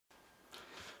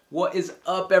What is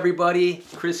up, everybody?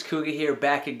 Chris Kuga here,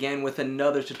 back again with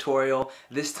another tutorial,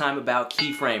 this time about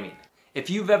keyframing. If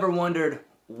you've ever wondered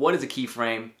what is a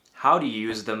keyframe, how do you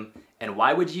use them, and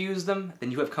why would you use them,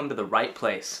 then you have come to the right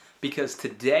place. Because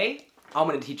today, I'm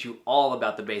going to teach you all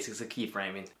about the basics of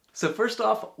keyframing. So first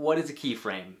off, what is a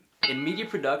keyframe? In media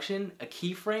production, a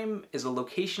keyframe is a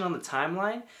location on the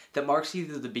timeline that marks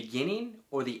either the beginning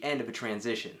or the end of a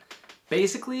transition.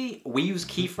 Basically, we use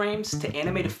keyframes to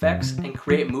animate effects and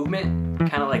create movement,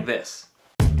 kind of like this.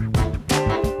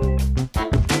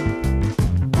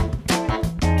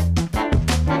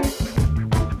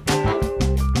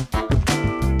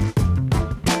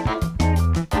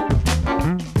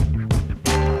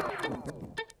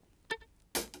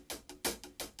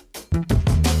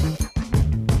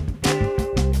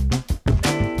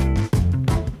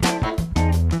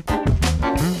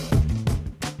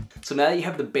 So now that you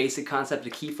have the basic concept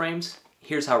of keyframes,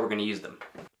 here's how we're going to use them.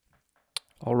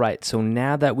 Alright, so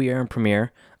now that we are in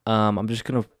Premiere, I'm just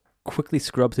going to quickly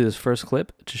scrub through this first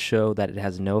clip to show that it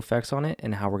has no effects on it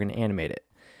and how we're going to animate it.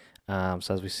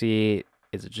 So as we see,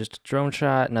 it's just a drone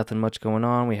shot, nothing much going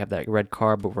on. We have that red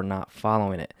car, but we're not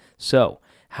following it. So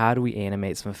how do we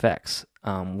animate some effects?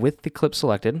 With the clip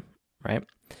selected, right,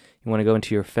 you want to go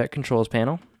into your Effect Controls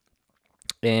panel.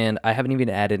 And I haven't even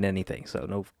added anything, so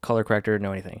no color corrector,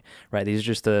 no anything, right? These are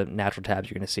just the natural tabs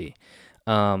you're going to see.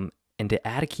 And to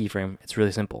add a keyframe, it's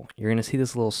really simple. You're going to see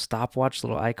this little stopwatch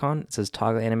little icon. It says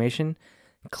toggle animation.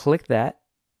 Click that,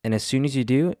 and as soon as you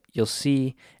do, you'll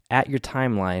see at your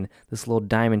timeline, this little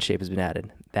diamond shape has been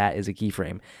added. That is a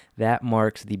keyframe. That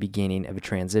marks the beginning of a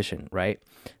transition, right?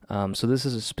 So this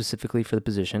is specifically for the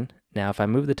position. Now, if I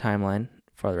move the timeline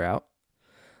farther out,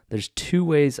 there's two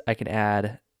ways I can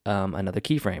add another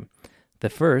keyframe. The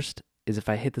first is if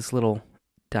I hit this little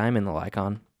diamond little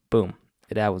icon, boom,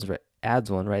 it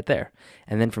adds one right there.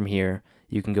 And then from here,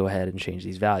 you can go ahead and change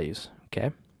these values,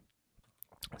 okay?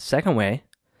 Second way,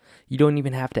 you don't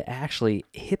even have to actually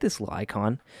hit this little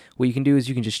icon. What you can do is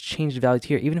you can just change the values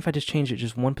here. Even if I just change it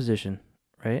just one position,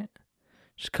 right?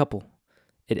 Just a couple,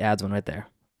 it adds one right there.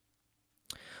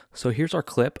 So here's our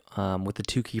clip with the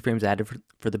two keyframes added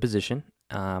for the position.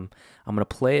 I'm going to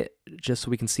play it just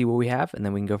so we can see what we have, and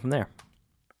then we can go from there.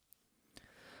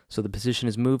 So the position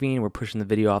is moving, we're pushing the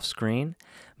video off screen,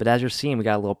 but as you're seeing, we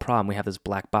got a little problem. We have this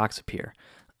black box up here.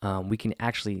 We can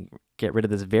actually get rid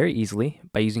of this very easily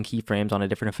by using keyframes on a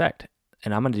different effect.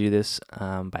 And I'm going to do this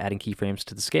by adding keyframes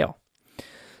to the scale.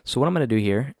 So what I'm going to do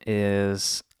here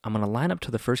is I'm going to line up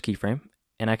to the first keyframe,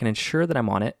 and I can ensure that I'm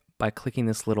on it by clicking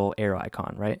this little arrow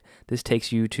icon, right? This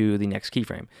takes you to the next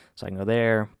keyframe. So I can go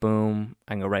there, boom,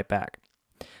 I can go right back.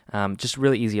 Just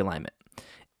really easy alignment.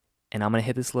 And I'm gonna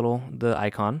hit the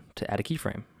icon to add a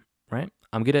keyframe, right?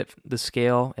 I'm good at the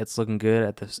scale, it's looking good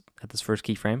at this first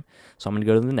keyframe. So I'm gonna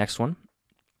go to the next one,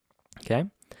 okay?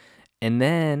 And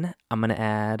then I'm gonna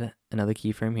add another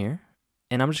keyframe here.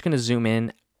 And I'm just gonna zoom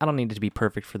in. I don't need it to be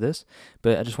perfect for this,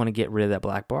 but I just wanna get rid of that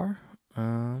black bar.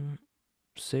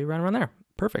 Say right around there.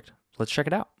 Perfect. Let's check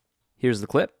it out. Here's the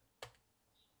clip.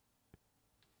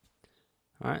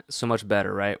 All right, so much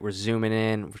better, right? We're zooming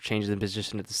in, we're changing the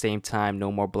position at the same time,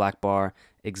 no more black bar,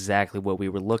 exactly what we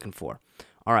were looking for.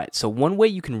 All right, so one way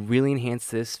you can really enhance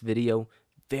this video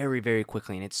very, very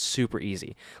quickly, and it's super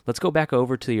easy. Let's go back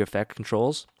over to your effect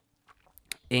controls.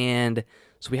 And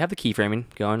so we have the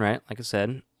keyframing going, right? Like I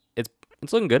said,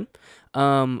 it's looking good.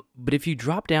 But if you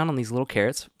drop down on these little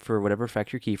carrots for whatever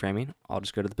effect you're keyframing, I'll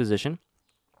just go to the position.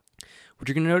 What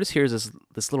you're going to notice here is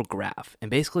this little graph. And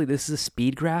basically, this is a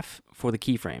speed graph for the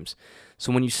keyframes.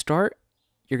 So when you start,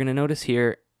 you're going to notice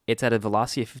here, it's at a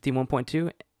velocity of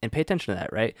 51.2. And pay attention to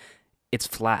that, right? It's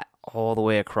flat all the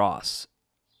way across,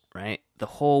 right? The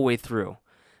whole way through.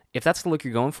 If that's the look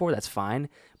you're going for, that's fine.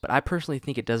 But I personally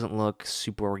think it doesn't look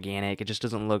super organic. It just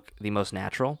doesn't look the most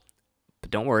natural. But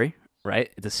don't worry,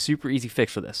 right? It's a super easy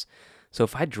fix for this. So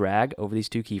if I drag over these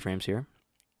two keyframes here,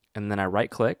 and then I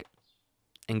right-click,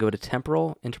 and go to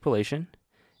temporal interpolation,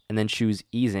 and then choose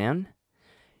ease in,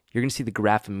 you're going to see the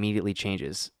graph immediately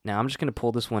changes. Now I'm just going to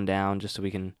pull this one down just so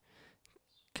we can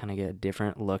kind of get a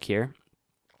different look here.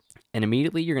 And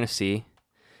immediately you're going to see,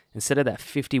 instead of that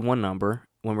 51 number,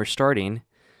 when we're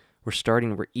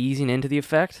easing into the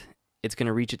effect, it's going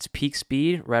to reach its peak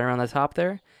speed right around the top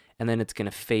there, and then it's going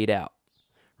to fade out.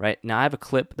 Right? Now I have a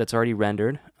clip that's already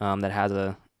rendered that has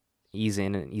a ease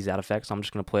in and ease out effect, so I'm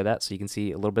just going to play that so you can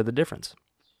see a little bit of the difference.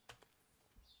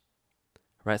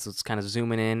 Right, so it's kind of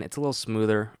zooming in. It's a little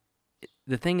smoother.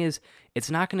 The thing is,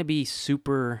 it's not going to be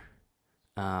super,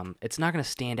 it's not going to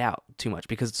stand out too much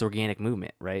because it's organic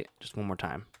movement, right? Just one more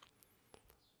time.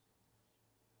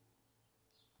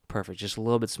 perfect, just a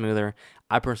little bit smoother.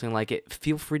 I personally like it.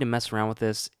 Feel free to mess around with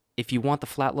this. If you want the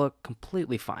flat look,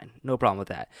 completely fine. No problem with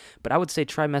that. But I would say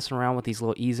try messing around with these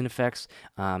little ease-in effects.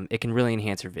 It can really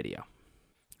enhance your video.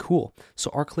 Cool. So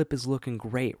our clip is looking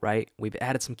great, right? We've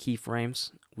added some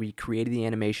keyframes. We created the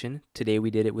animation. Today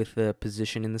we did it with the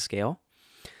position and the scale.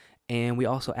 And we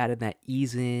also added that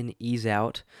ease in, ease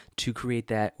out to create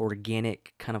that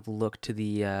organic kind of look to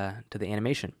the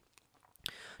animation.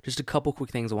 Just a couple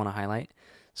quick things I want to highlight.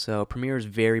 So Premiere is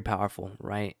very powerful,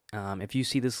 right? If you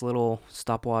see this little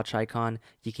stopwatch icon,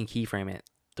 you can keyframe it.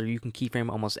 Or you can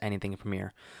keyframe almost anything in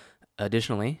Premiere.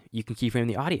 Additionally, you can keyframe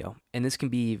the audio, and this can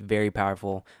be very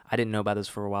powerful. I didn't know about this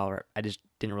for a while, or I just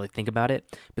didn't really think about it.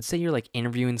 But say you're like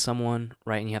interviewing someone,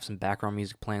 right, and you have some background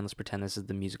music playing. Let's pretend this is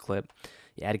the music clip.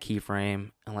 You add a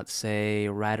keyframe, and let's say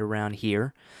right around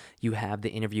here, you have the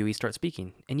interviewee start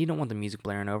speaking, and you don't want the music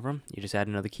blaring over them. You just add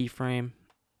another keyframe,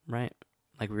 right,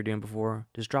 like we were doing before.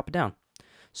 Just drop it down.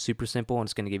 Super simple, and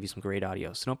it's going to give you some great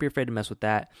audio. So don't be afraid to mess with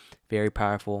that. Very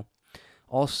powerful.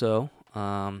 Also,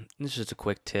 this is just a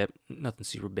quick tip, nothing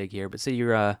super big here, but say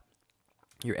you're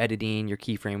editing your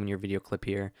keyframe in your video clip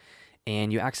here,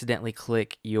 and you accidentally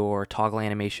click your toggle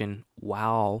animation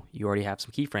while you already have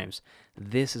some keyframes.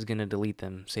 This is going to delete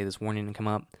them. Say this warning to come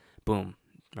up, boom,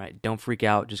 right? Don't freak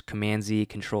out, just Command Z,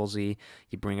 Control Z,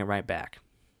 you bring it right back.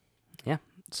 Yeah,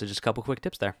 so just a couple quick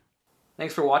tips there.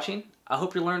 Thanks for watching. I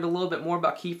hope you learned a little bit more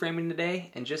about keyframing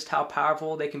today and just how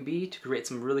powerful they can be to create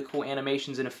some really cool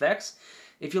animations and effects.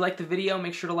 If you liked the video,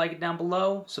 make sure to like it down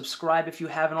below. Subscribe if you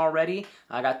haven't already.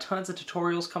 I got tons of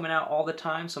tutorials coming out all the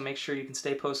time, so make sure you can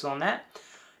stay posted on that.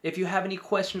 If you have any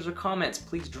questions or comments,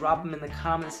 please drop them in the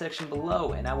comment section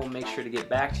below, and I will make sure to get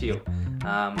back to you.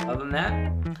 Other than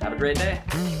that, have a great day.